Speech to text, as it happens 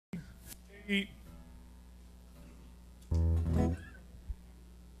All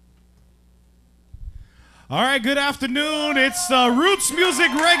right, good afternoon. It's Roots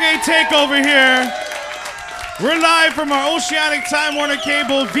Music Reggae Takeover here. We're live from our Oceanic Time Warner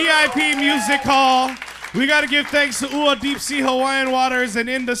Cable VIP Music Hall. We got to give thanks to Ua Deep Sea Hawaiian Waters, and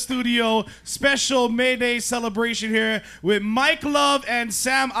in the studio, special May Day celebration here with Mike Love and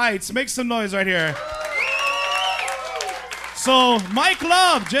Sam Eitz. Make some noise right here. So Mike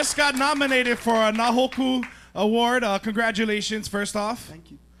Love just got nominated for a Nahoku Award. Congratulations, first off. Thank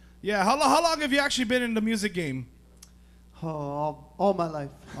you. Yeah, how long have you actually been in the music game? All my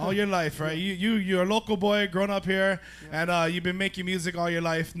life. All your life, right? You're a local boy, grown up here, yeah. And you've been making music all your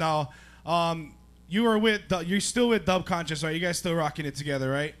life. Now, you're still with Dub Conscious, right? You guys still rocking it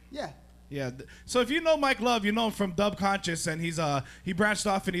together, right? Yeah. Yeah. So if you know Mike Love, you know him from Dub Conscious, and he branched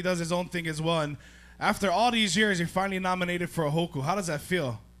off and he does his own thing as well. And after all these years, you're finally nominated for a Hoku. How does that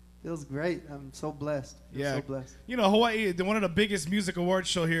feel? Feels great. I'm so blessed. Yeah, so blessed. You know, Hawaii, one of the biggest music awards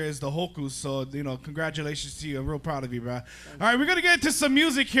show here is the Hokus. So, you know, congratulations to you. I'm real proud of you, bro. All right, we're going to get into some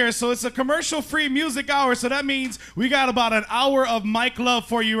music here. So it's a commercial-free music hour. So that means we got about an hour of Mike Love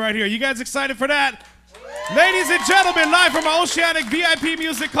for you right here. You guys excited for that? Ladies and gentlemen, live from our Oceanic VIP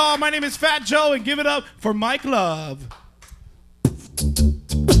Music Hall, my name is Fat Joe, and give it up for Mike Love.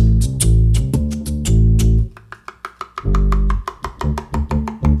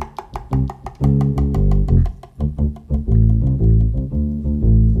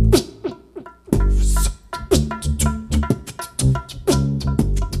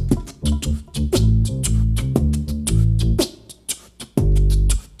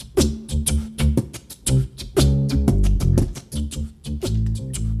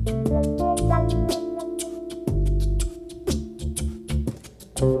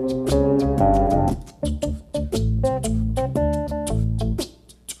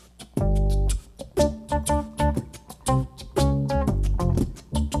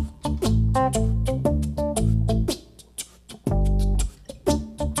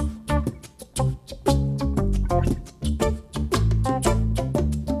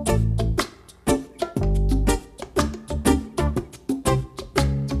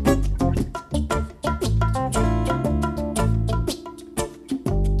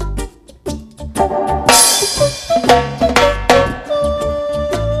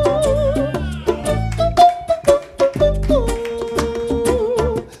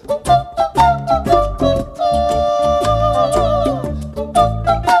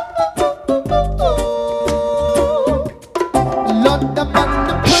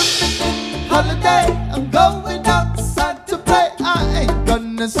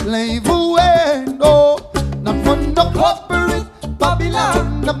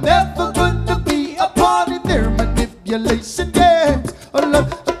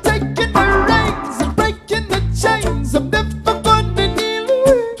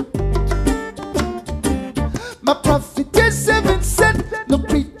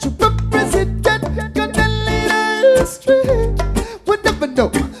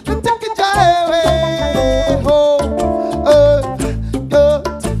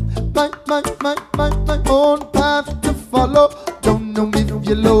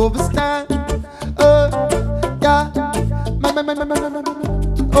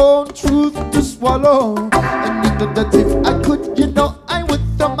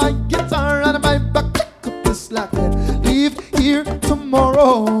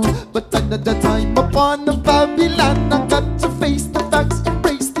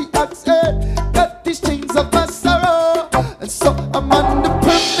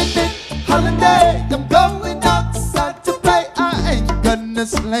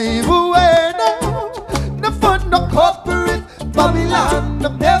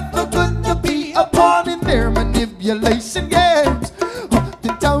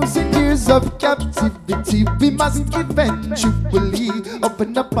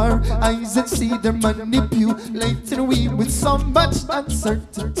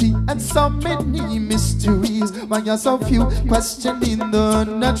 Uncertainty and so many mysteries. Why are so few questioning the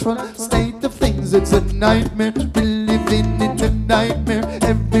natural state of things? It's a nightmare, we're living in a nightmare.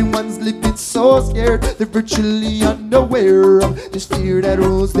 Everyone's living so scared, they're virtually unaware of this fear that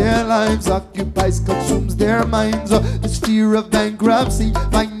rules their lives, occupies, consumes their minds. This fear of bankruptcy,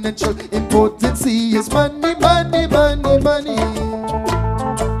 financial impotency is money, money, money, money.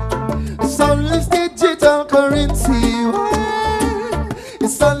 It's all this digital currency.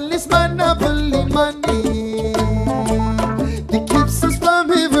 It's all this monopoly money that keeps us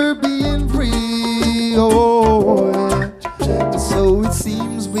from ever being free. Oh, so it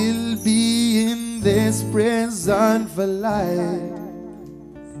seems we'll be in this prison for life.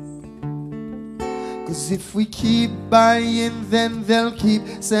 'Cause if we keep buying, then they'll keep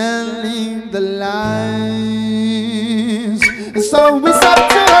selling the lies. So we start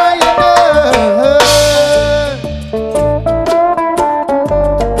to higher.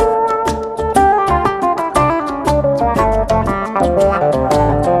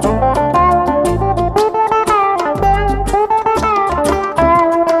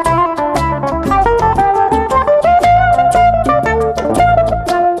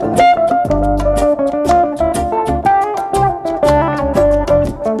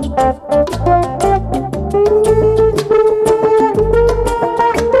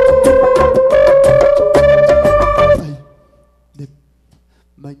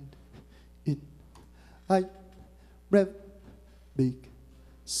 I rev, big,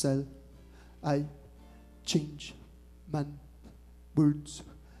 sell, I change, man, words,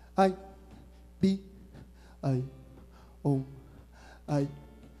 I be, I own, I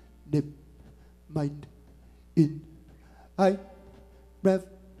nip, mind, in, I rev,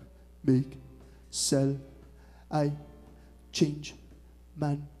 big, sell, I change,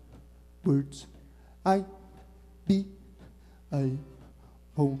 man, words, I be, I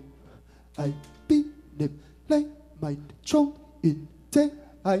own, I be, nip, lay, mind, control, in, day,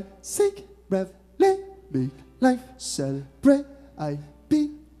 I seek, rev, lay, make, life, celebrate, I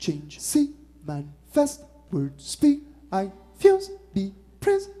be, change, see, manifest, word, speak, I fuse, be,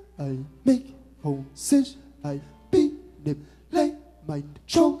 praise, I make, home, sit, I be, nip, lay, mind,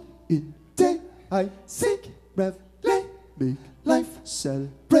 control, in, day, I seek, rev, lay, make, life,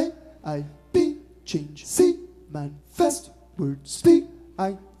 celebrate, I be, change, see, manifest, word, speak,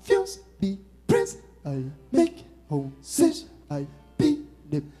 I fuse, be, praise, I make, home, sit, I be,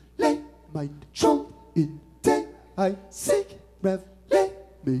 nip, lay, mind, control, in, day, I seek, rev, lay,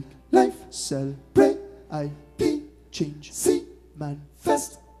 make, life, celebrate, I be, change, see,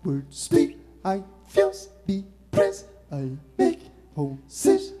 manifest, word, speak, I fuse, be, praise, I make, home,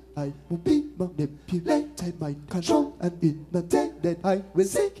 sit, I will be manipulated, mind control, and in the day that I will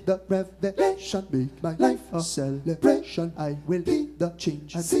seek the revelation, make my life a celebration. I will be the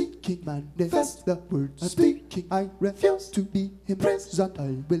change and seeking, manifest the words speaking. I refuse to be imprisoned.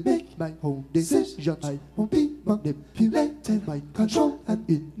 I will make my own decisions. I won't be manipulated, mind control, and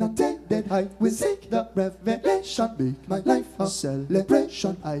in the day that I will seek the revelation, make my life a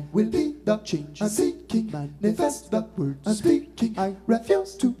celebration. I will be the change and seeking, manifest the words speaking. I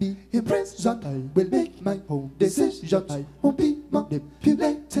refuse to be imprisoned. I will make my own decisions. I won't be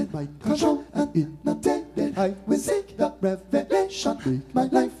manipulated, mind control, and in the day that I will seek the revelation, make my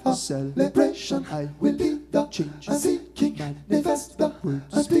life a celebration. I will be the change and seeking, manifest the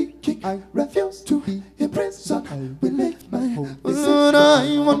words speaking. I refuse to be imprisoned. I will make my own decisions.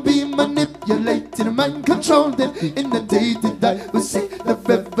 I won't be manipulated, mind controlled. In the day that I will seek the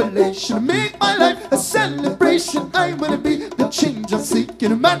revelation, make my life a celebration. I will be the change I'm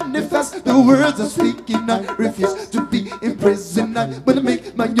seeking, manifest the words I'm speaking. I refuse to be imprisoned. I will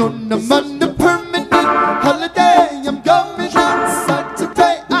make my own man a permanent holiday. I'm going outside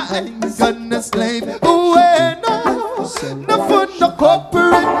today. I'm gonna slave away. No food, no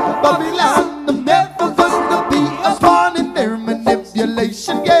corporate Babylon. I'm never gonna be a pawn in their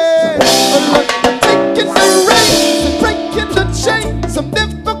manipulation game. I'm taking the reins and breaking the chains. I'm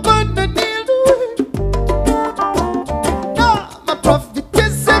never gonna kneel to it. No, my prophet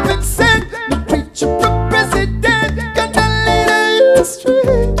is heaven sent. My preacher from president. Gonna lead a history.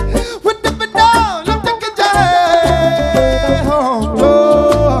 We'll never know. I'm taking jail. Oh, oh.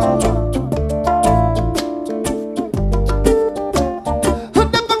 I'll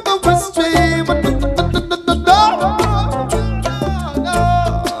never go astray. I'm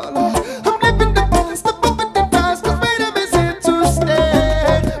living the past, the moment that dies, 'cause freedom is here to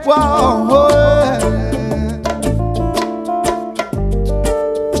stay. Wow.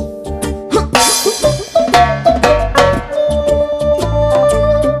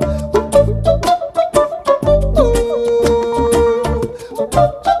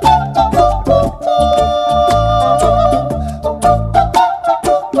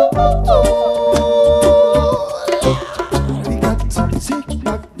 We got to take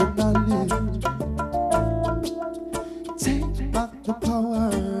back the knowledge, take back the power.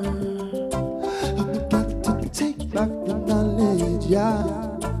 We got to take back the knowledge, yeah.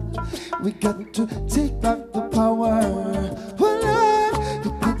 We got to take back the power. Well, we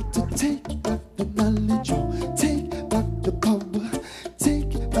got to take back the knowledge, take back the power,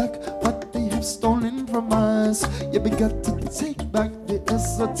 take back what they have stolen from us. Yeah, we got to take back the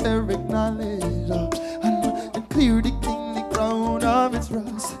esoteric knowledge, and clear the kingly crown of its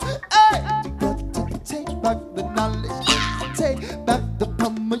rust. Hey, we got to take back the knowledge, take back the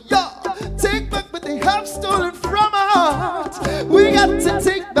power, yeah. Take back what they have to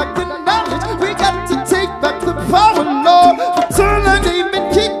take back the knowledge. We got to take back the power, Lord. Return our name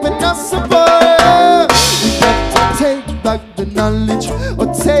and keeping us above. We got to take back the knowledge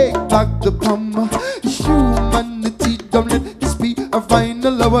or take back the power. Humanity, don't let this be our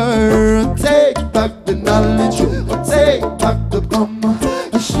final hour. Take back the knowledge or take back the power.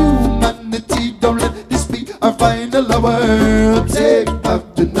 Humanity, don't let this be our final hour. Take back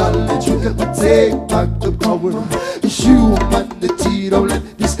the knowledge or take back the power. Humanity, don't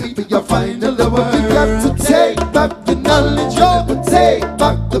let this be our final hour. We got to take back the knowledge or take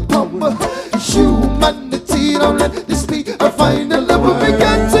back the power. Humanity, don't let this be our final hour. We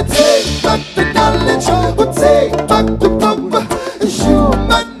got to take back the knowledge or take back the power.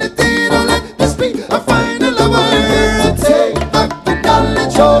 Humanity, don't let this be our final hour. We got to take back the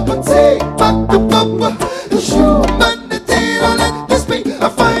knowledge or take back the power. Humanity, don't let this be our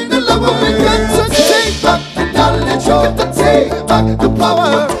final hour. We got to take back the knowledge or take back the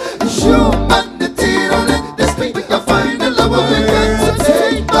power. Humanity, don't let this be our final hour. We got to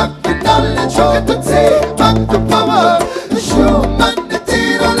take back the knowledge or take back the power. Humanity,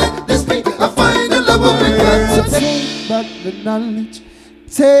 don't let this be our final hour. We got to take back the knowledge,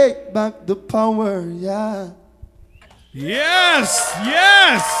 take back the power, yeah. Yes,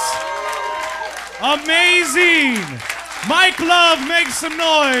 yes. Amazing. Mike Love, make some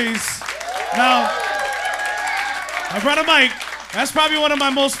noise. Now, my brother Mike, that's probably one of my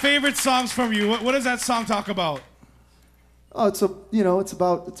most favorite songs from you. What does that song talk about? Oh, it's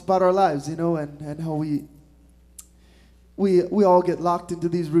about our lives, and how we all get locked into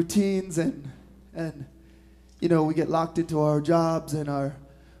these routines and we get locked into our jobs and our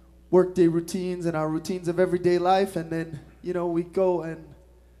workday routines and our routines of everyday life, and then we go and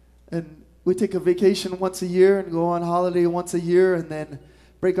we take a vacation once a year and go on holiday once a year and then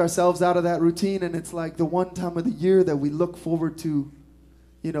break ourselves out of that routine, and it's like the one time of the year that we look forward to,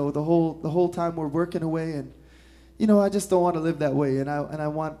 the whole time we're working away. And I just don't want to live that way, and I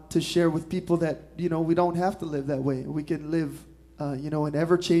want to share with people that we don't have to live that way. We can live an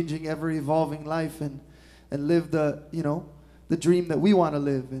ever-changing, ever-evolving life and live the dream that we want to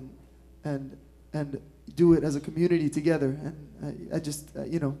live and do it as a community together. And I just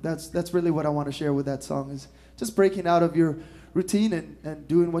that's really what I want to share with that song, is just breaking out of your routine and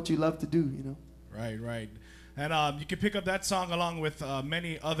doing what you love to do. Right. And you can pick up that song along with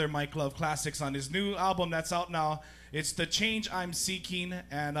many other Mike Love classics on his new album that's out now. It's The Change I'm Seeking,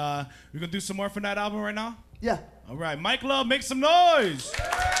 and we're gonna do some more from that album right now. Yeah. All right, Mike Love, make some noise.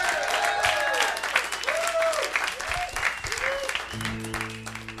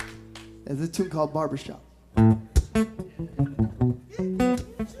 There's a tune called Barbershop.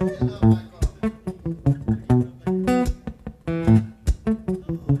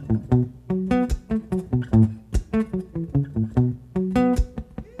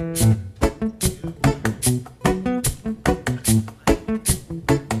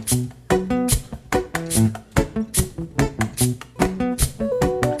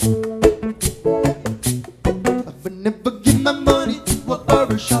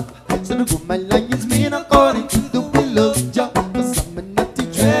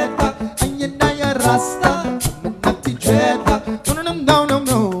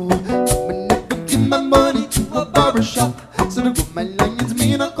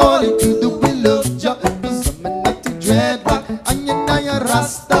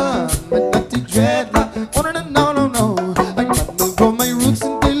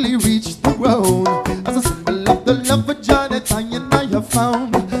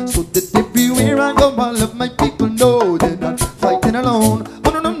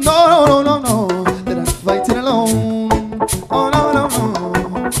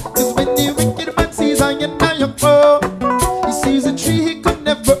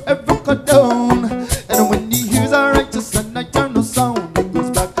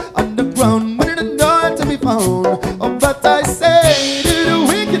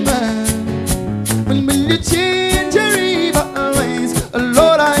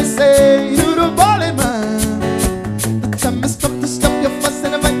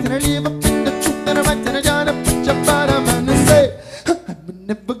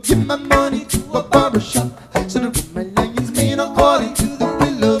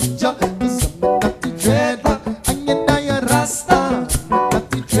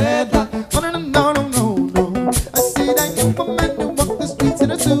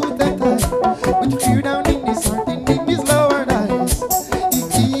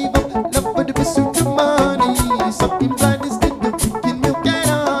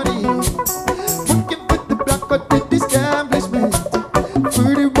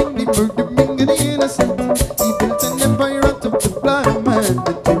 He built an empire out of the blood of man.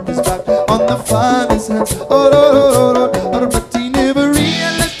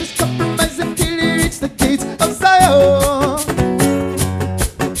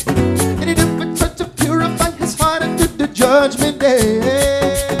 judgment day.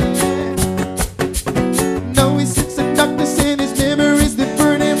 Now he sits in darkness and his memories they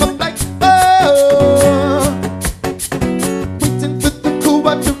burn him up like oh, waiting for the cool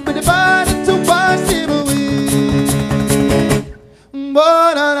water in the body to wash him away.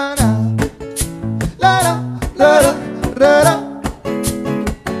 Oh, na na na, la la la la la la.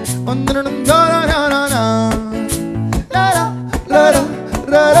 Oh, na na na na na na na, la la la la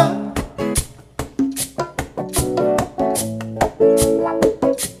la la.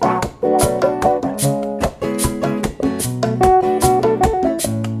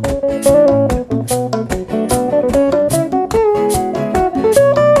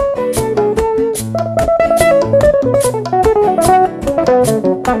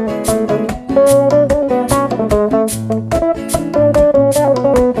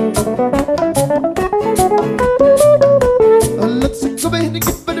 Let's go ahead and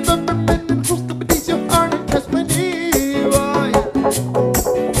get better, and close the beneath your arm and press my knee. Oh, yeah.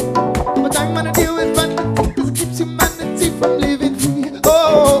 But I'm gonna deal with fun, cause it keeps humanity from living free.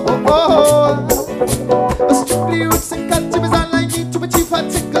 Oh, oh, oh. Strictly roots and culture is all I need to achieve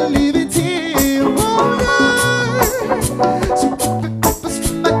article liberty. Oh, yeah. So pick up a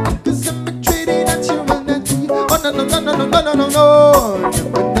swim at cause I'm a trading at humanity. Oh, no, no, no, no, no, no, no, no, no.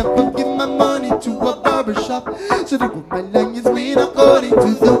 Never give my money to a barber shop. So the woman line is made according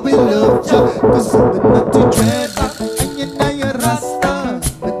to the will of Jah. Cause I'm a nutty dreadlock, and you're not a rasta.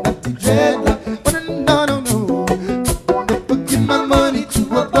 I'm a nutty dreadlock, oh no, no, no, no. Never give my money to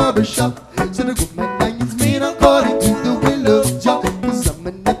a barber shop. So the woman line is made according to the will of Jah. Cause I'm a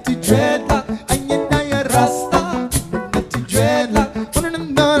nutty dreadlock, and you're not a rasta. I'm a nutty dreadlock, oh no, no,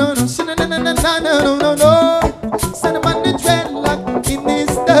 no, no. So no, no, no, no, no, no, no, no. Son of a dreadlock in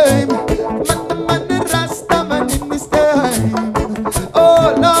this time. Man, the rasta man in this time.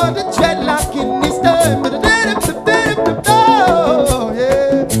 Oh Lord, the dreadlock in this time. Oh yeah.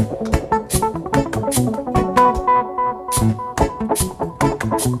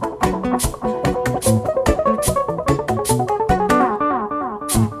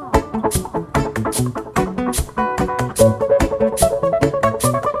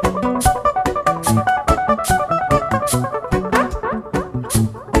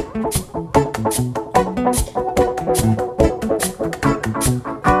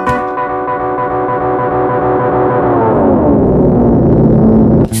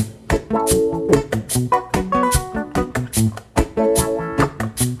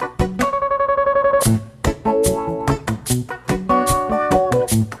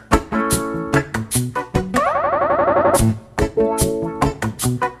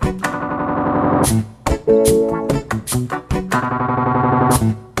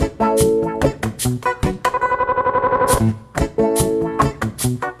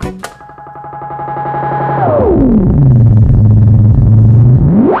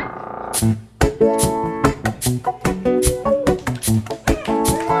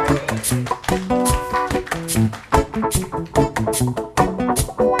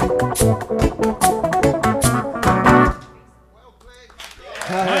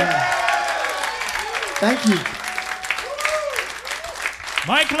 Thank you.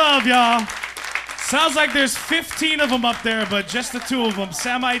 Mike Love, y'all. Sounds like there's 15 of them up there, but just the two of them.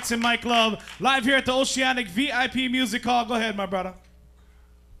 Samites and Mike Love, live here at the Oceanic VIP Music Hall. Go ahead, my brother.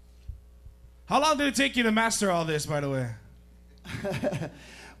 How long did it take you to master all this, by the way?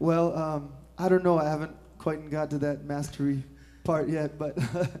 Well, I don't know. I haven't quite got to that mastery part yet, but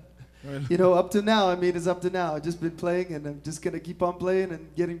you know, up to now, I mean, it's up to now. I've just been playing, and I'm just gonna keep on playing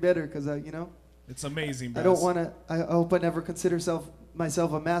and getting better, because you know, it's amazing. I don't want to. I hope I never consider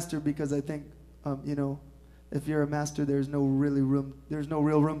myself a master, because I think, you know, if you're a master, there's no real room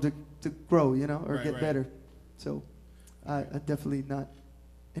to grow, you know, or get better. So, I'm definitely not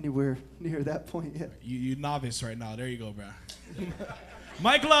anywhere near that point yet. You novice right now. There you go, bro.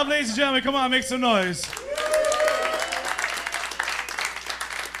 Mike Love, ladies and gentlemen, come on, make some noise.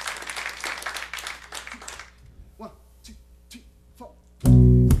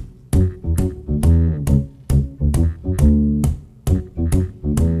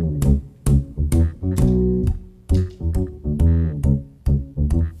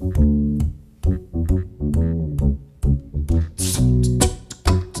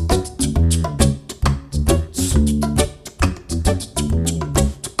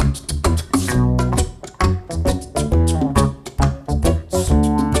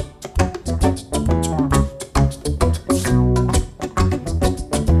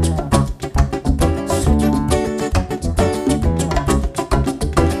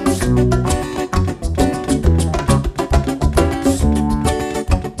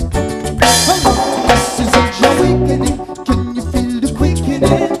 This is a awakening.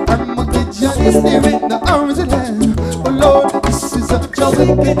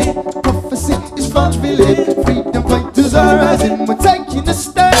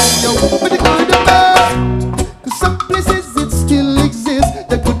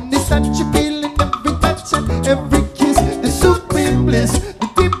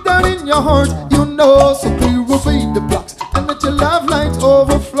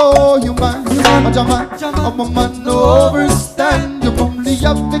 Jaman, I'm a man no overstand. You're only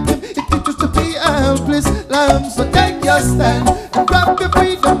a victim if you choose to be a helpless lamb. So take your stand and grab your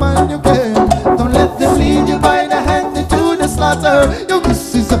freedom and you can. Don't let them lead you by the hand into the slaughter. Yo,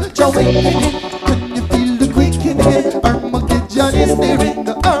 this is a awakening. Can you feel the quickening? Armageddon is nearing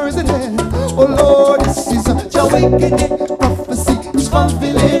the hours ahead. Oh Lord, this is a awakening. Prophecy is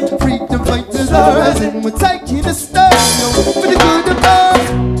fulfilling. Freedom fighters are rising. We're taking a stand, yo, for the good of God.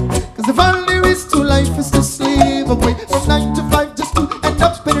 Cause if all there is to life is to slave away from 9 to 5 just to end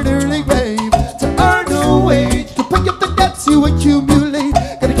up in an early grave. To earn a wage, to pay up the debts you accumulate.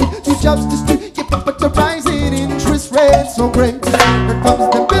 Gotta keep your jobs to stay, keep up with the rising interest rates so great. Here comes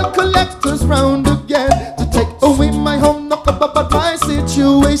the bill collectors round again to take away my home, knock about my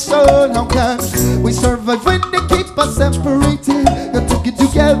situation. How can we survive when they keep us separated? Got to get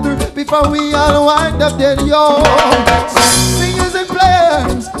together before we all wind up dead, yo. Singers and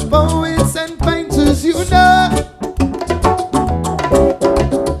players, poets and painters unite.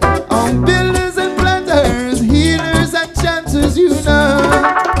 Builders and planters, healers and chanters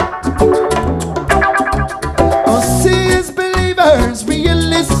unite. Seers, believers,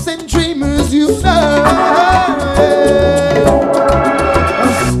 realists and dreamers unite.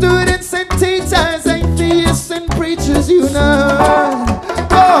 Students and teachers, atheists and preachers unite.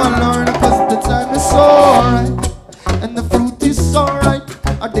 Oh Lord, cause the time is so right and the fruit is so ripe.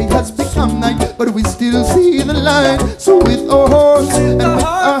 Our day has become night, but we still see the light. So with our hearts and with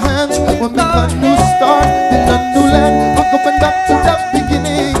our hands, we'll make a new start, build a new land. We're going back to the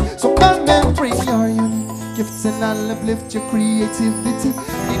beginning. So come and bring your unique gifts and I'll uplift your creativity.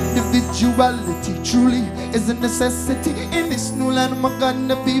 Individuality truly is a necessity. In this new land, we're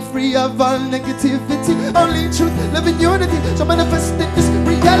gonna be free of all negativity. Only truth, love and unity shall manifest in this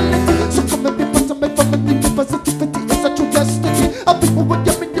reality. So come and be part of my family. Positivity is a true destiny. Our people will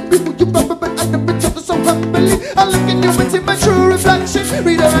give me your people, you rubber, but I never each other so humbly. I look in you and see my true reflection.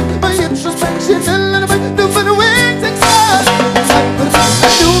 Redirect my introspection and let me do for the wings and stars. I believe a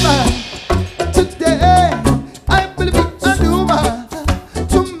new man today. I believe a new man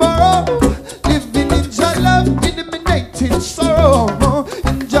tomorrow. Living in your love, eliminating sorrow.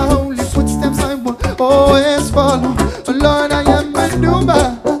 In your holy footsteps I will always follow. Oh Lord, I am a new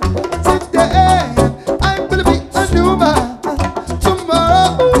man today. I believe a new man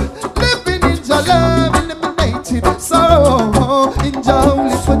tomorrow. Living in your love, eliminating sorrow. In your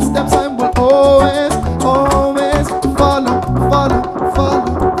holy footsteps I will always, always follow, follow,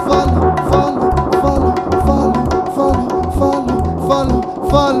 follow, follow, follow, follow, follow, follow, follow, follow,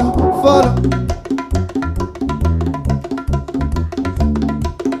 follow, follow.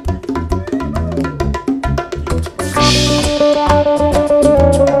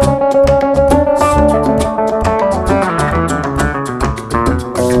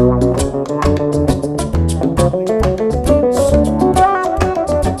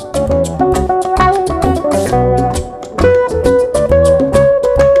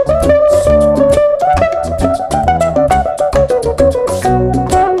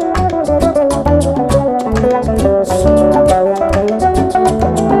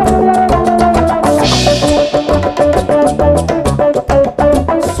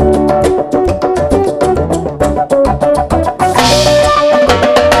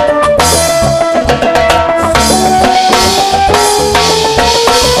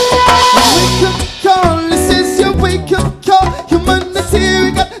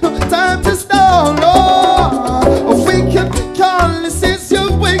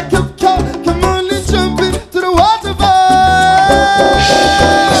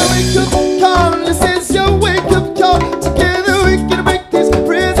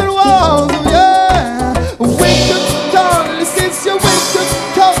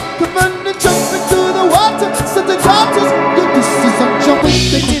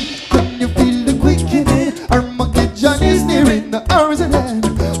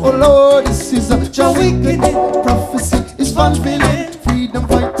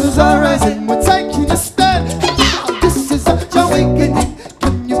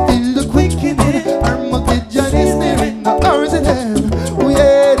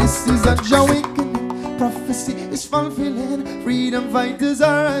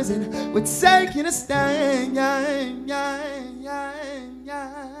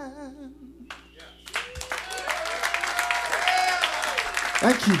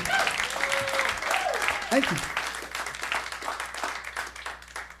 Thank you. Thank you.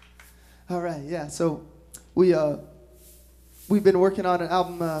 All right, yeah. So we've been working on an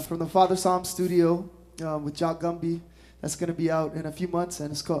album from the Father Psalm studio with Jock Gumby. That's gonna be out in a few months,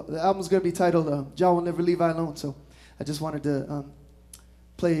 and the album's gonna be titled "Jah Will Never Leave I Alone." So I just wanted to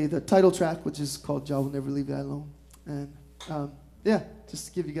play the title track, which is called "Jah Will Never Leave You Alone." And yeah, just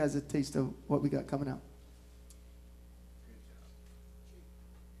to give you guys a taste of what we got coming out.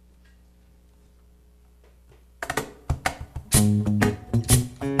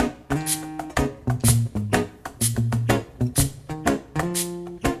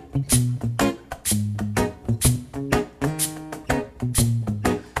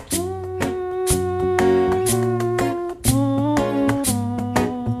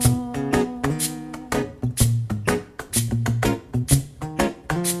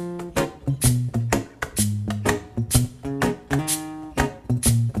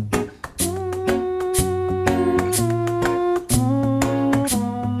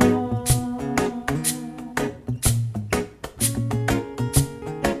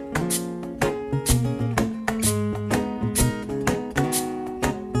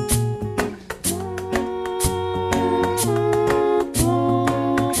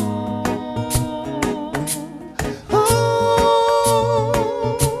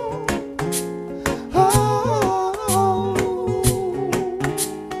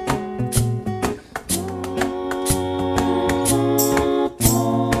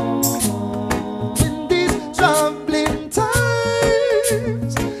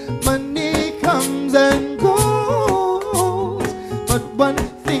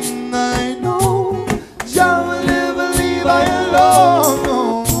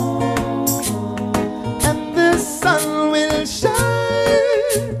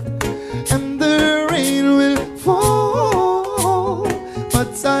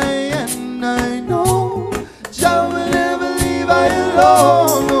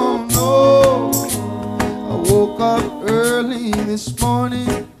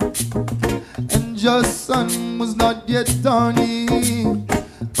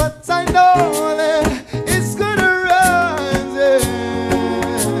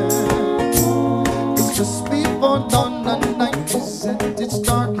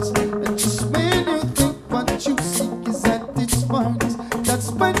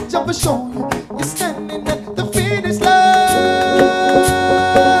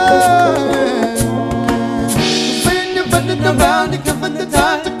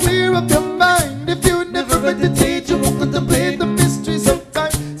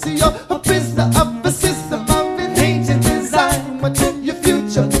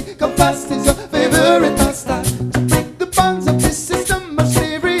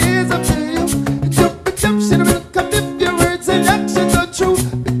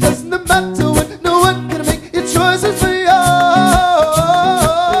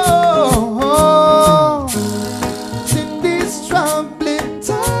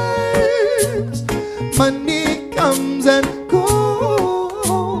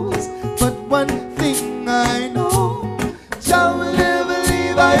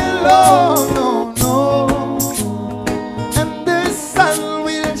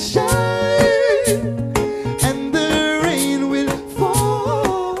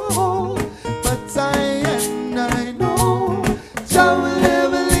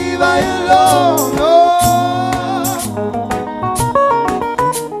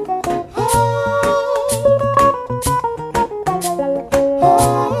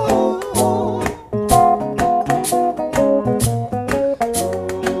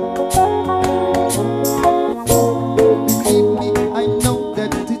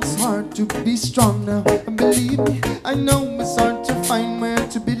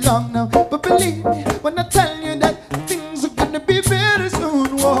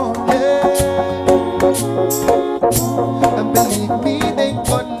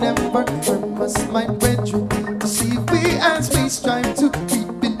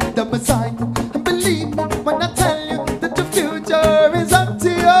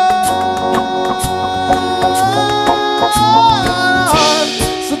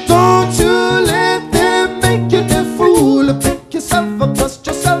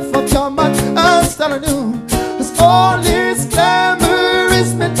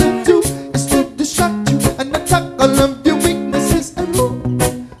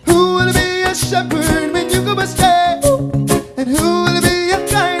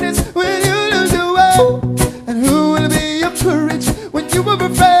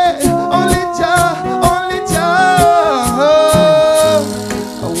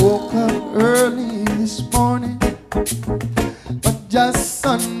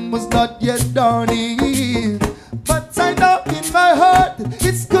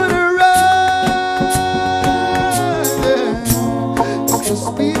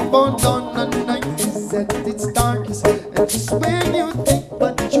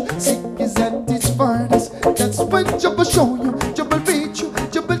 That's when Jabba show you, Jabba beat you,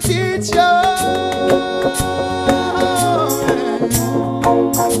 teach you.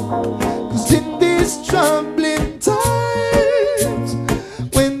 'Cause in these troubling times,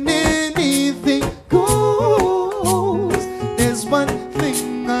 when anything goes, there's one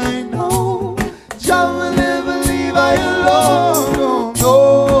thing I know: Jah will never leave I alone. No,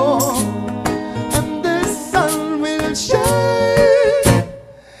 no. And the sun will shine,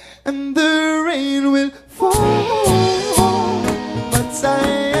 and the rain will fall, but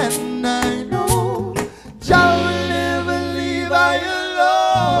I know Jah will never leave I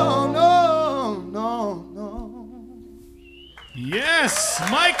alone. No, no, no. Yes,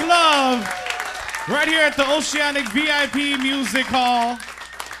 Mike Love, right here at the Oceanic VIP Music Hall.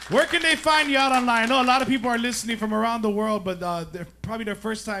 Where can they find you out online? I know a lot of people are listening from around the world, but they're probably their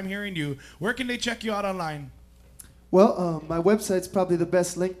first time hearing you. Where can they check you out online? Well, my website's probably the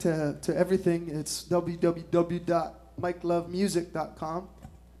best link to everything. It's www.mikelovemusic.com.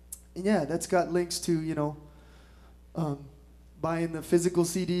 And yeah, that's got links to, you know, buying the physical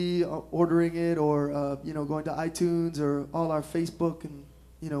CD, ordering it, or, you know, going to iTunes, or all our Facebook and,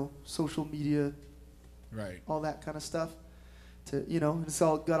 you know, social media, Right. all that kind of stuff. To, you know, it's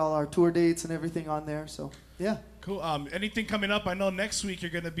all got all our tour dates and everything on there. So, yeah. Cool. Anything coming up? I know next week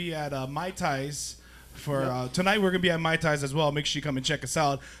you're going to be at Mai Tais. Tonight we're going to be at Mai Tais as well. Make sure you come and check us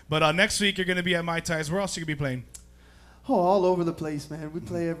out. But next week you're going to be at Mai Tais. Where else are you going to be playing? Oh, all over the place, man. We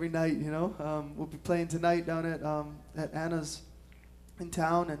play every night, you know. We'll be playing tonight down at Anna's in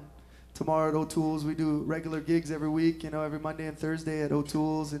town, and tomorrow at O'Toole's. We do regular gigs every week, you know, every Monday and Thursday at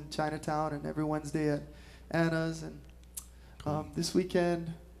O'Toole's in Chinatown, and every Wednesday at Anna's. And this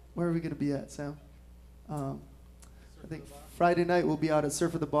weekend, where are we going to be at, Sam? I think Friday night we'll be out at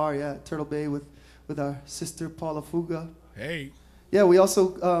Surf at the Bar, yeah, at Turtle Bay with our sister Paula Fuga. Hey. Yeah, we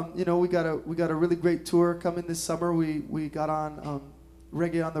also, you know, we got a really great tour coming this summer. We got on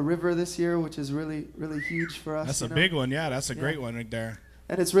Reggae on the River this year, which is really, really huge for us. That's a big one, yeah. That's a great one right there.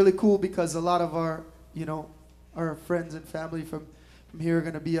 And it's really cool because a lot of our, you know, our friends and family from here are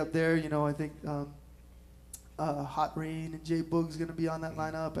going to be up there. You know, I think Hot Rain and Jay Boog's going to be on that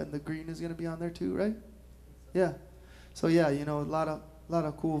lineup, and The Green is going to be on there too, right? Yeah. So yeah, you know, a lot of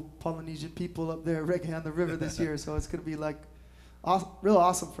cool Polynesian people up there, Reggae on the River this year. So it's going to be like real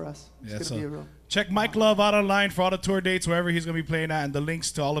awesome for us. It's going to be a real. Check Mike Love out online for all the tour dates, wherever he's going to be playing at, and the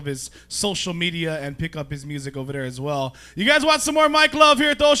links to all of his social media, and pick up his music over there as well. You guys want some more Mike Love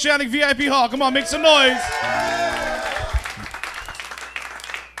here at the Oceanic VIP Hall? Come on, make some noise.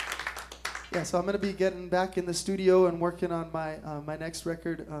 Yeah, so I'm going to be getting back in the studio and working on my my next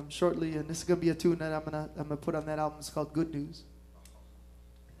record shortly, and this is going to be a tune that I'm gonna put on that album. It's called Good News.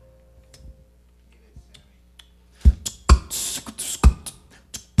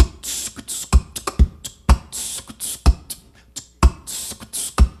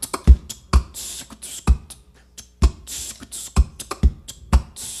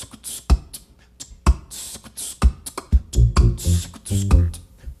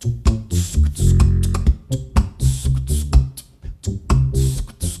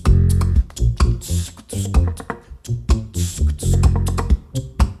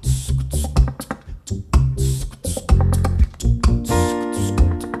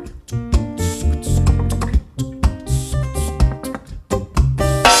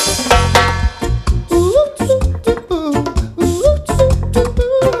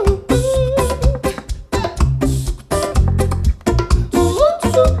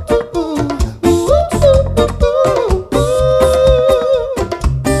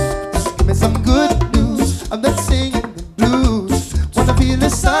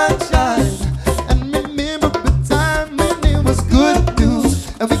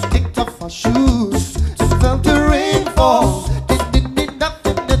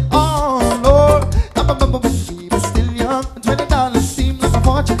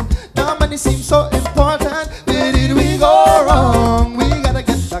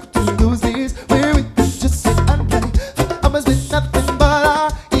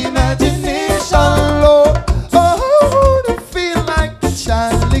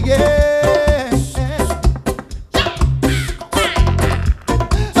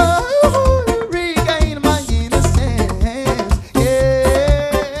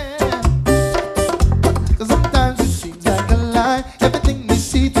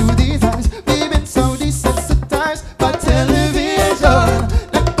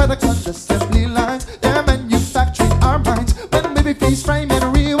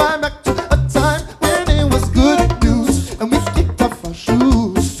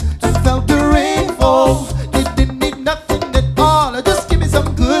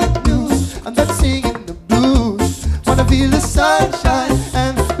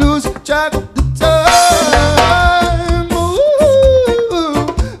 track of the time. Ooh,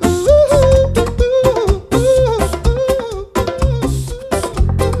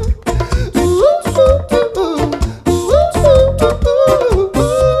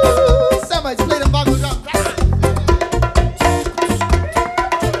 somebody's playing the bongo drum.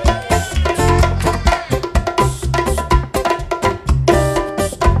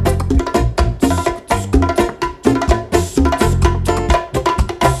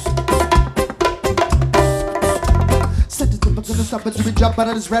 Stop until we drop out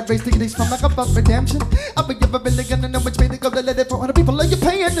of this rat race, taking these from like above redemption. I've been really gonna know which way to go to let it for other people. Are you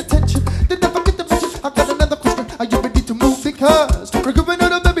paying attention? Did never get the mention. I got another question. Are you ready to move? Because we're going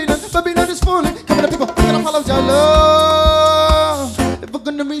on a Babylon is falling. Coming up, people, we're gonna follow your love. If we're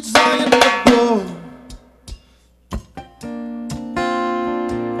gonna reach Zion, let's go.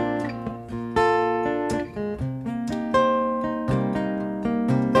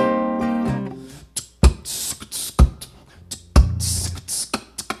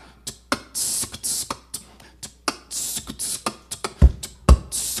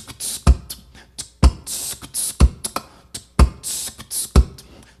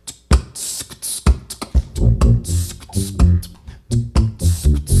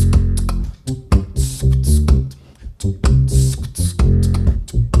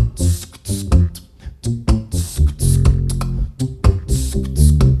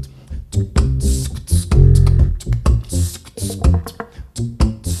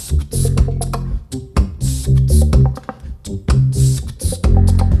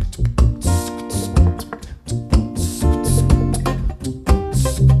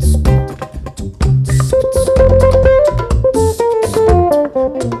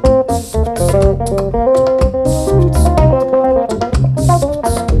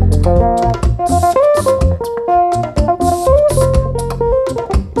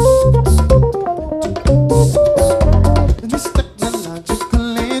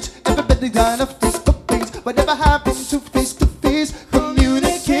 Whatever happened to face-to-face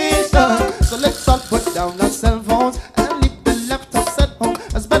communication? So let's all put down our cell phones and leave the laptops at home.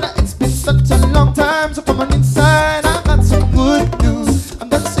 As better, it's been such a long time, so come on inside. I got some good news. I'm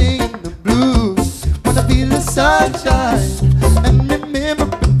done singing the blues. Wanna feel the sunshine and remember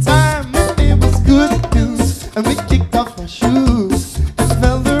the time when it was good news. And we kicked off our shoes and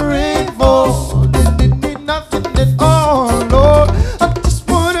felt the rain fall. Didn't need nothing at all, Lord. I just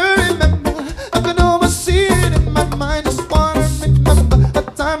wanna remember. I can almost see it in my mind. Just wanna remember a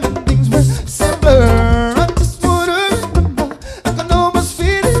time when things were simpler. I just wanna remember. I can almost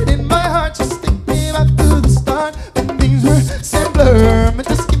feel it in my heart. Just take me back to the start when things were simpler. But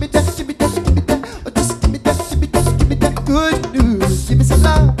just give me that, give me that, give me that. Or just give me that, give me that, give me that good news. Give me some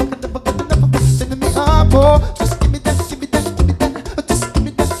love, send me up, oh. Just give me that, give me that, give me that. Or just give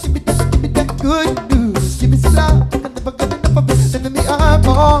me that, give me that, give me that good news. Give me some love, send me up,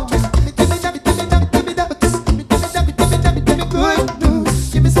 oh.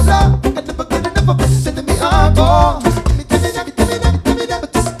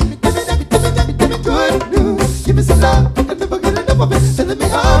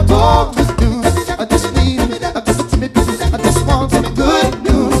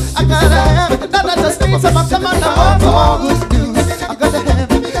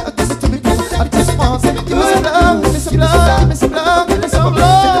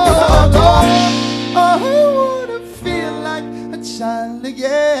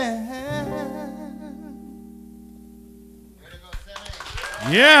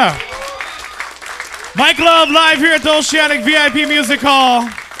 Yeah. Mike Love live here at the Oceanic VIP Music Hall.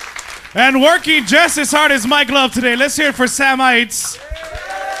 And working just as hard as Mike Love today. Let's hear it for Samites.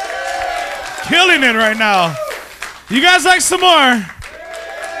 Killing it right now. You guys like some more?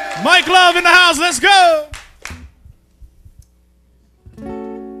 Mike Love in the house. Let's go.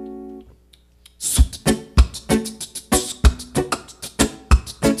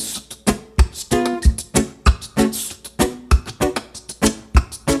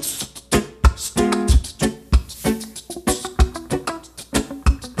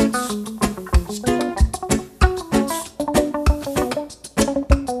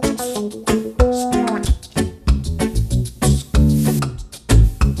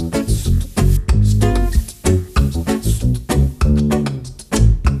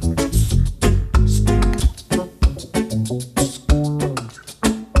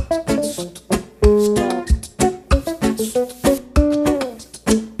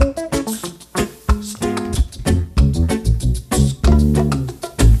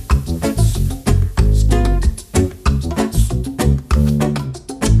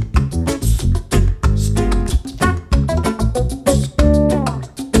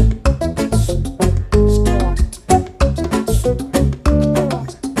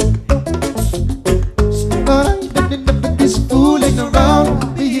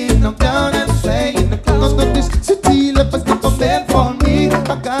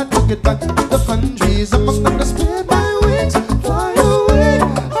 got to get back to the countries. I'm gonna spread my wings, fly away.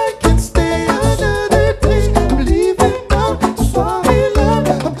 I can't stay another day. I'm leaving now to Babylon.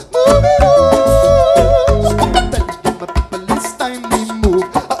 I'm moving on. My people, it's time we move.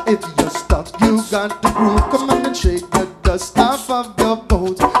 If you're stuck, you got the groove. Come on and shake the dust off of your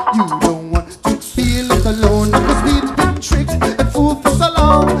bones. You don't want to feel it alone, because we've been tricked and fooled for so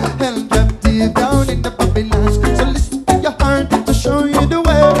long, held captive down in the Babylon. So listen to your heart to show you the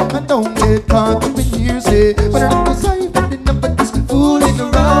way, and don't get caught up in hearsay. But I'm deciding enough of this fooling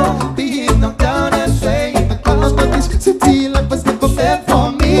around, being knocked down and playing the colors of this city. Life was never meant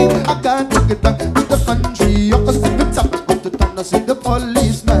for me. I got to get back to the country. Up the top of the town, I see the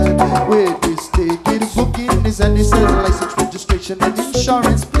policeman with his ticket book in his hand. He says license, registration, and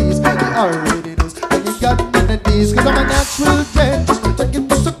insurance, please. He already knows that he got none of these, cause I'm a natural dentist. Taking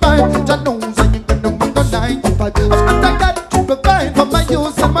to survive, John knows I ain't gonna work on 9 to 5. I got to provide for my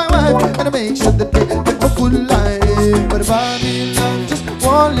youth and my wife, and I make sure that they live a good life. But Babylon just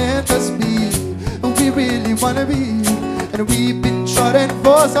won't let us be who we really wanna be, and we've been trodden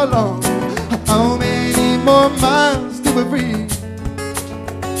for so long. How many more miles till we're free?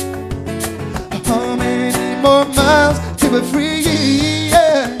 How many more miles till we're free?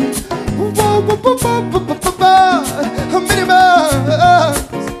 Yeah. Whoa, whoa, whoa, whoa, whoa, whoa, whoa. How many miles?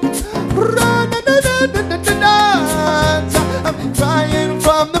 I'm crying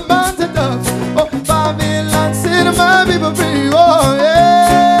from the mountain tops. Oh, Babylon, set my people free. Oh, yeah.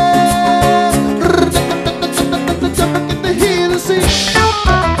 Get the heel and see.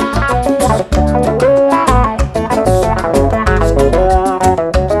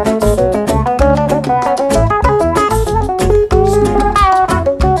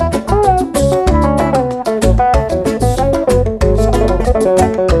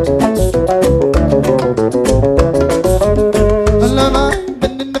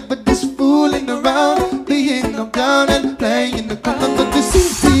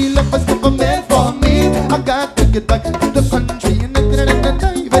 Get back to the country and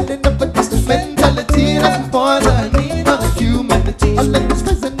ending up with this mentality that's more than me, not humanity. I let this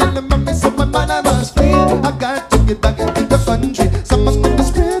present element me, so my mind I must free. I got to get back to the country. Someone gonna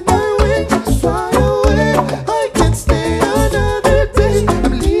spread my wings, fly away. I can't stay another day.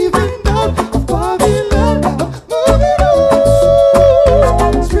 I'm leaving out of Babylon. I'm moving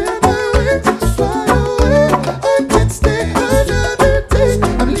on. Spread my wings, fly away. I can't stay another day.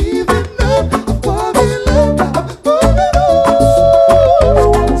 I'm leaving out of Babylon.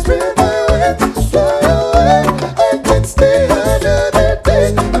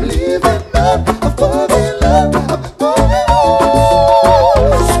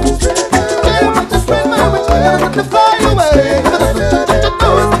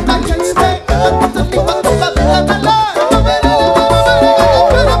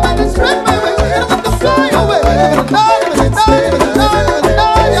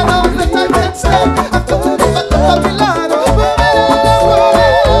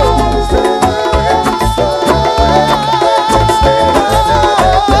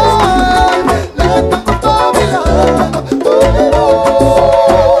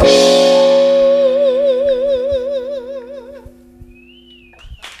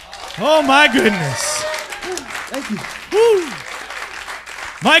 Oh my goodness. Thank you. Woo.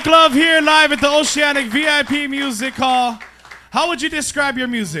 Mike Love here live at the Oceanic VIP Music Hall. How would you describe your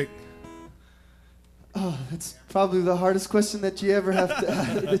music? Oh, it's probably the hardest question that you ever have to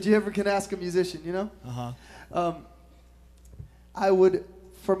that you ever can ask a musician, you know? I would,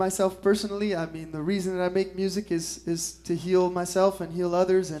 for myself personally, I mean, the reason that I make music is to heal myself and heal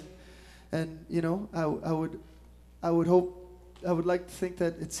others, and you know, I would hope, I would like to think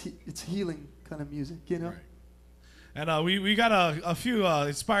that it's healing kind of music, you know. Right. And we got a few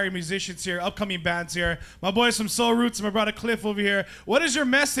inspiring musicians here, upcoming bands here. My boys from Soul Roots and my brother Cliff over here. What is your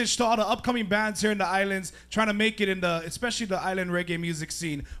message to all the upcoming bands here in the islands trying to make it in the, especially the island reggae music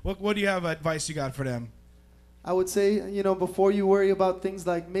scene? What do you have advice you got for them? I would say, you know, before you worry about things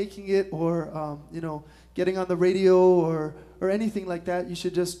like making it or, you know, getting on the radio or anything like that, you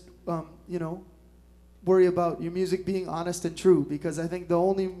should just, you know, worry about your music being honest and true, because I think the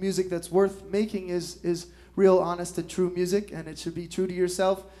only music that's worth making is real honest and true music, and it should be true to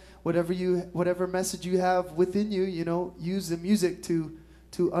yourself. Whatever message you have within you, you know, use the music to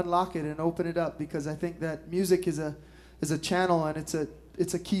unlock it and open it up, because I think that music is a channel, and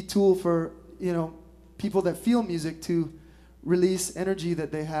it's a key tool for, you know, people that feel music to release energy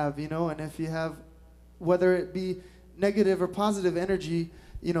that they have, you know. And if you have, whether it be negative or positive energy,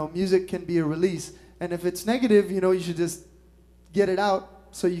 you know, music can be a release. And if it's negative, you know, you should just get it out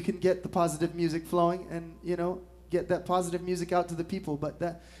so you can get the positive music flowing, and, you know, get that positive music out to the people. But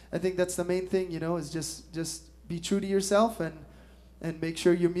I think that's the main thing, is just be true to yourself and make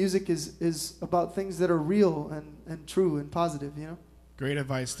sure your music is about things that are real and true and positive, Great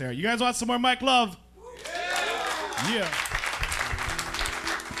advice there. You guys want some more Mike Love? Yeah.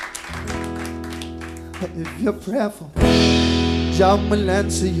 If you're prayerful, Jah will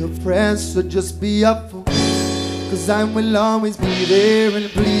answer your prayers, so just be upful. 'Cause I will always be there, and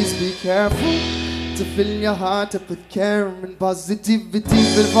please be careful to fill your heart up with care, and positivity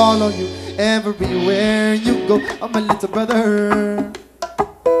will follow you everywhere you go. Oh, my little brother,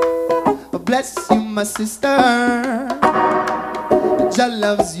 bless you, my sister. Jah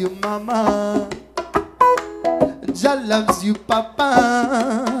loves you, mama. Jah loves you, papa.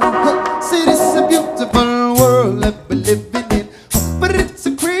 See, this is a beautiful world that we're living in, but it's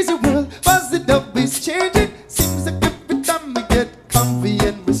a crazy world. Positive is changing. Seems like every time we get comfy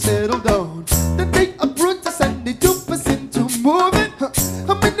and we settle down, the day uproot us and they dupe us into moving.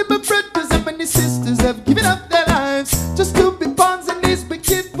 How many brothers and many sisters have given up their lives just to be pawns in these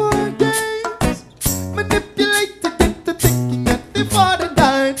wicked board games? Manipulated into thinking that they fought and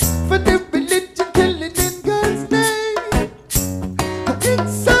died for their religion, killing in God's name.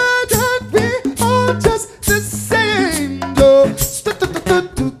 It's sad that we all just the same, though.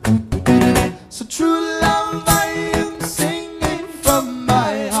 So true love I am singing from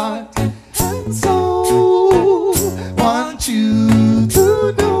my heart and soul. Want you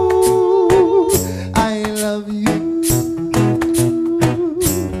to know I love you.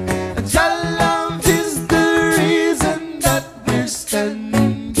 Your love is the reason that we're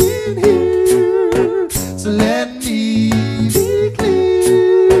standing here. So let me be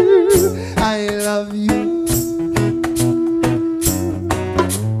clear, I love you.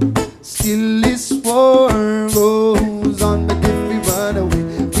 Still this war goes on, but if we run away,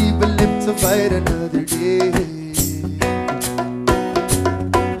 we will live to fight another day.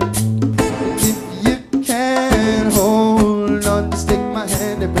 If you can hold on, just take my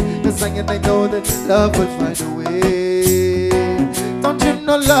hand and pray, 'cause I know that love will find a way. Don't you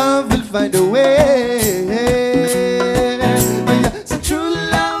know love will find a way? Oh, yeah. So true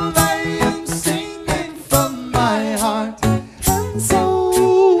love I am singing from my heart and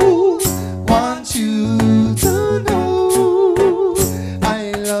soul. Want you to know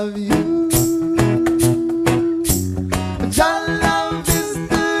I love you. Your love is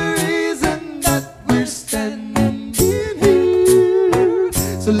the reason that we're standing here.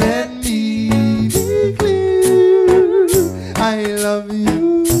 So let me be clear, I love you.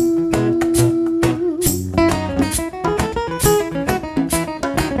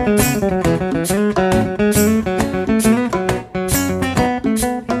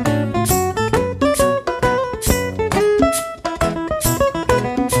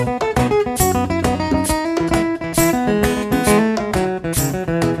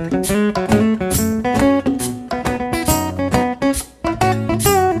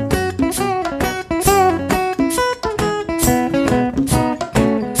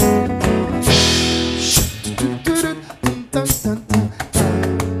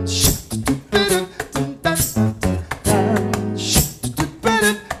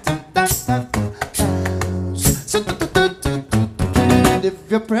 If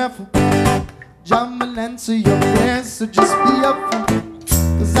you're prayerful, Jah will answer your prayers, so just be upfront.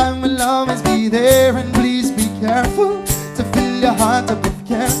 'Cause I will always be there, and please be careful to fill your heart up with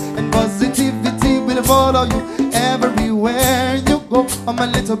care, and positivity will follow you everywhere you go. Oh, my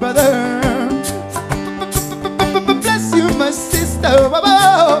little brother, bless you, my sister.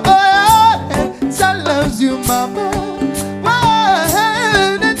 Jah loves you, mama.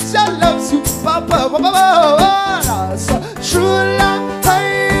 And Jah loves you, papa. So true love I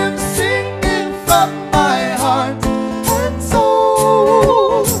am singing from my heart and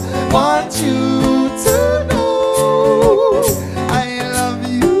soul. Want you to know I love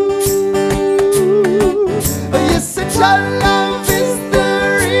you. Oh, yes, and your love is the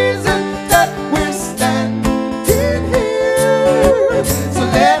reason that we're standing here. So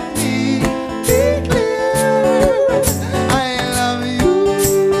let me be clear,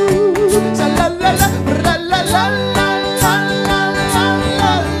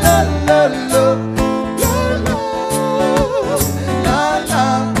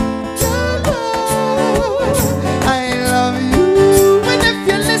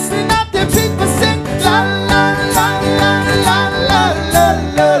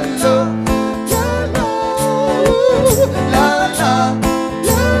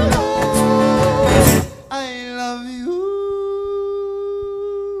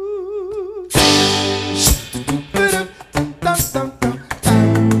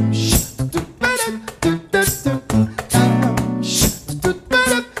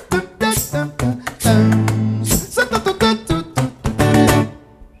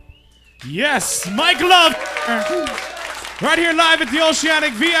 Yes, Mike Love. Right here live at the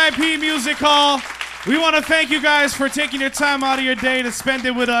Oceanic VIP Music Hall. We want to thank you guys for taking your time out of your day to spend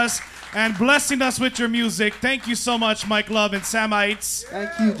it with us and blessing us with your music. Thank you so much, Mike Love and Samites. Thank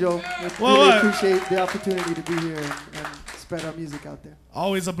you, Joe. We really appreciate the opportunity to be here and spread our music out there.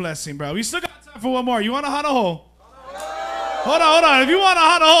 Always a blessing, bro. We still got time for one more. You want a hot ho? Hold on. If you want a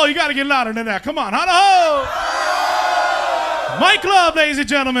hot ho, you got to get louder than that. Come on, hot ho! Mike Love, ladies and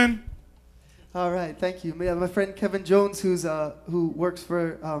gentlemen. All right, thank you. My friend Kevin Jones, who works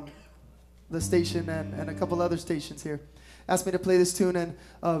for the station and a couple other stations here, asked me to play this tune. And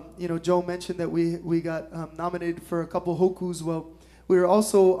Joe mentioned that we got nominated for a couple hokus. Well, we were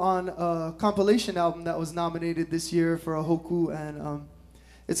also on a compilation album that was nominated this year for a hoku, and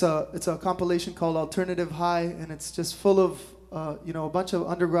it's a compilation called Alternative High, and it's just full of a bunch of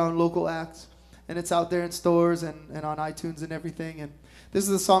underground local acts, and it's out there in stores and on iTunes and everything. And this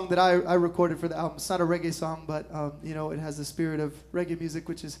is a song that I recorded for the album. It's not a reggae song, but it has the spirit of reggae music,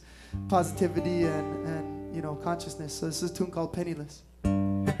 which is positivity and consciousness. So this is a tune called Penniless.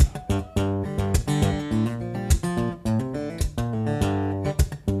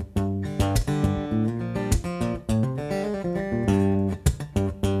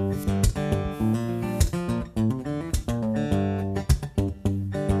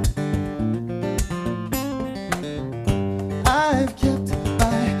 I've kept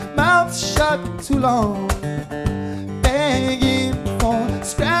my mouth shut too long, begging for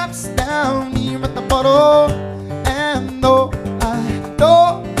scraps down here at the bottom. And though I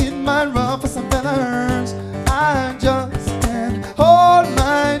know it might run for some feathers, I just can't hold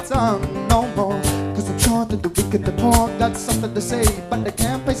my tongue no more. Cause I'm sure that the weak and the poor got something to say, but they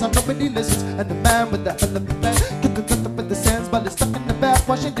can't face on nobody listens. And the man with the elephant man get the cut up in the sands, but it's stuck in the bath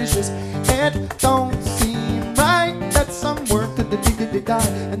washing dishes. It don't seem right that some work to the day they die,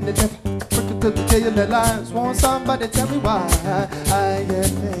 and the death working to the day of their lives. Won't somebody tell me why I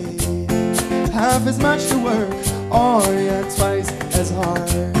get paid half as much to work, or yet twice as hard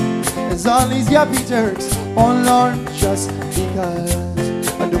as all these yuppie jerks? Oh Lord, just because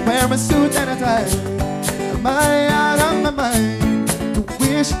I don't wear a suit and a tie, am I out of my mind to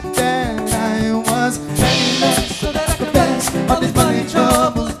wish that I was penniless, so that I could pass all these money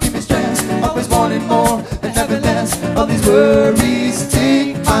troubles, give me stress, always wanting more and never less. All these worries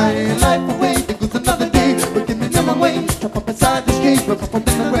take my life away. There goes another day, working minimum wage, drop up inside this cage, rub up in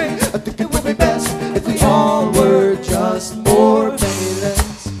the rain. I think it would be best if we all were just more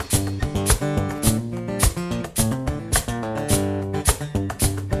penniless.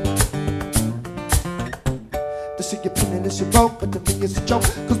 To see you penniless, you broke, but to me it's a joke.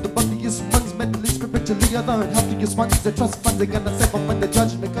 Cause the wealthiest ones mentally, spiritually are the unhealthiest ones. The trust funds, they gonna save them when the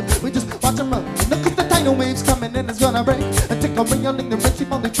judgment comes. We just watch them run. And look at the tidal waves coming in, it's gonna break. And take away your ignorance,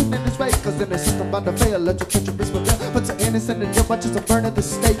 keep on the truth in its way. Cause in the system about to fail, let your treacherous prevail. Put the innocent in jail, watches them burn at the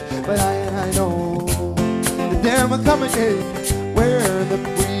stake. But I know the day will come again, where the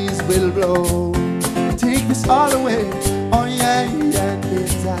breeze will blow and take this all away. Oh yeah, and in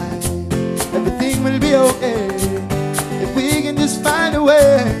time everything will be okay if we can just find a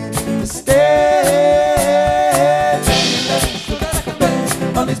way to stay. So that I can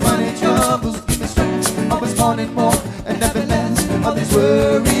bear all these money troubles, give me strength, always wanting more and never less. All these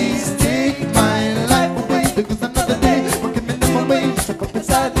worries take my life away. There goes another day, working minimum wage, stuck up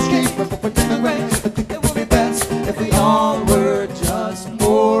inside the street, rub up in the rain. I think it would be best if we all were just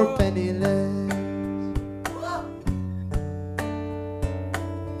more penniless.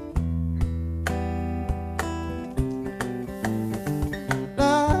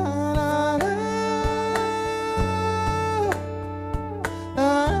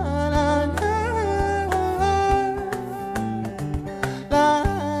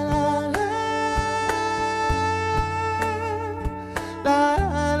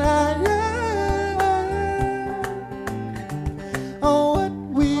 Oh, what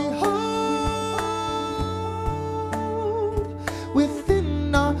we hope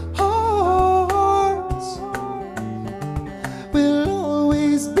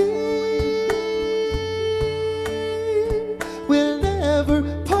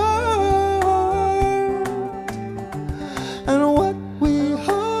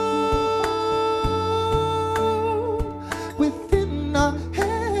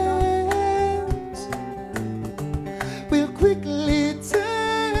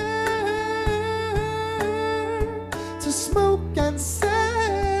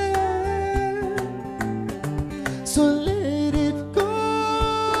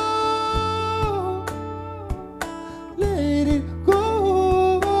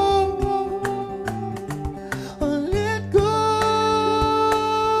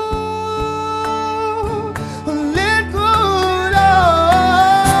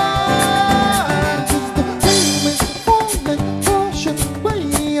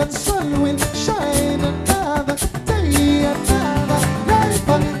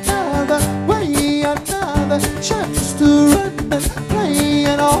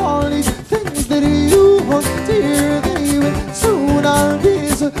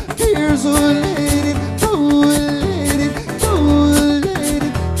tears, tears, oh, let it go, let it go, let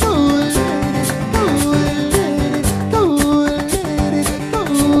it go, let it go, let it go, let it go, let it go,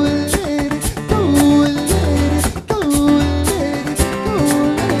 let it go, let it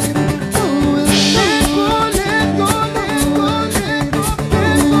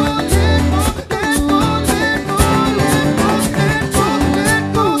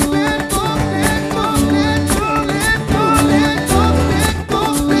go, let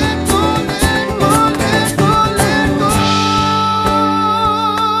go, let go, let go,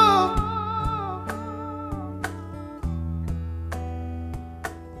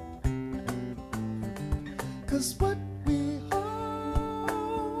 cause what we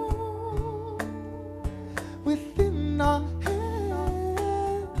hold within our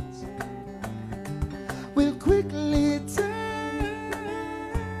hands will quickly turn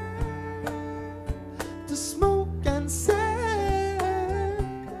to smoke and sand.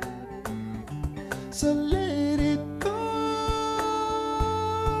 So let it go,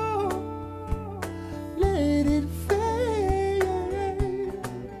 let it fade,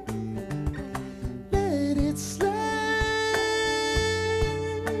 let it slide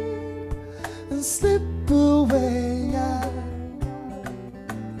and slip away.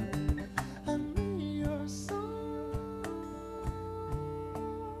 And may your soul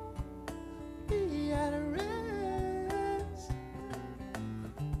be at rest,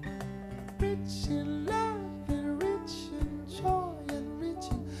 rich in love and rich in joy and rich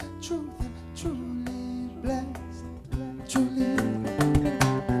in truth and truly blessed, truly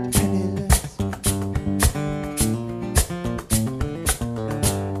penniless.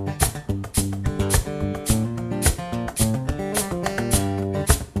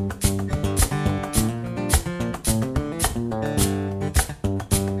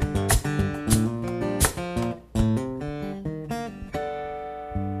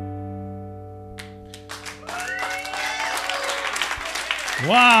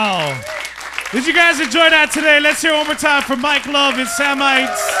 Wow. Did you guys enjoy that today? Let's hear one more time for Mike Love and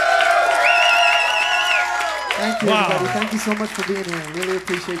Samites. Thank you, Wow. everybody. Thank you so much for being here. Really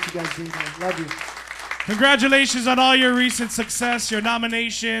appreciate you guys being here. Love you. Congratulations on all your recent success, your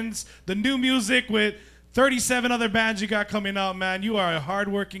nominations, the new music with 37 other bands you got coming out, man. You are a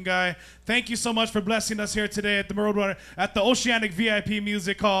hardworking guy. Thank you so much for blessing us here today at the Roadrunner, at the Oceanic VIP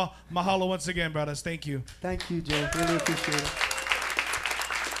Music Hall. Mahalo once again, brothers. Thank you. Thank you, Joe. Really appreciate it.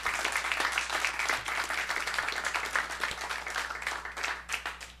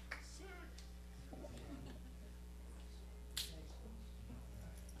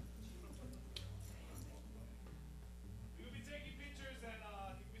 We'll be taking pictures and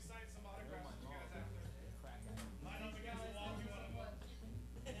we sign some autographs for you guys after. Line up against the wall if you want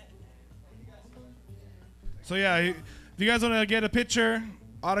to. So yeah, if you guys want to get a picture,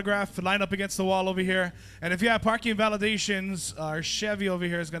 autograph, line up against the wall over here. And if you have parking validations, our Chevy over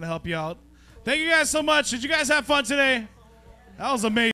here is going to help you out. Thank you guys so much. Did you guys have fun today? That was amazing.